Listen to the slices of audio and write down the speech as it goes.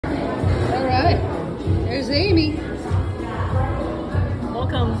There's Amy.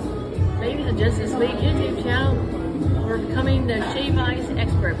 Welcome, ladies and gents, this League YouTube channel. We're becoming the shave ice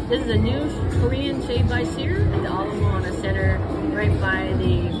expert. This is a new Korean shave ice here at the Ala Moana Center, right by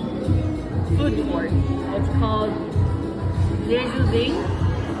the food court. It's called JeJubing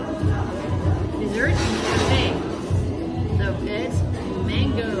Dessert Cafe. So it's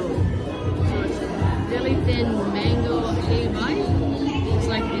mango. So it's really thin mango shave ice. It's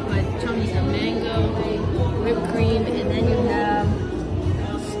like if I chunk of mango, whipped cream, and then you have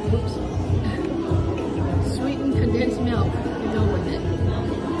sweetened condensed milk to go with it.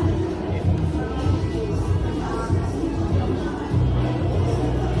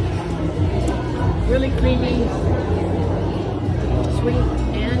 Really creamy, sweet,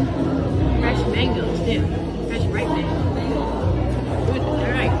 and fresh mangoes too. Fresh ripe mangoes. Good.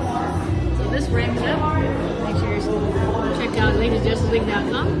 Alright. So this wraps up. Make sure you check out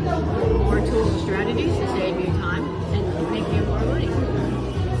latestjustleague.com for more tools and strategies.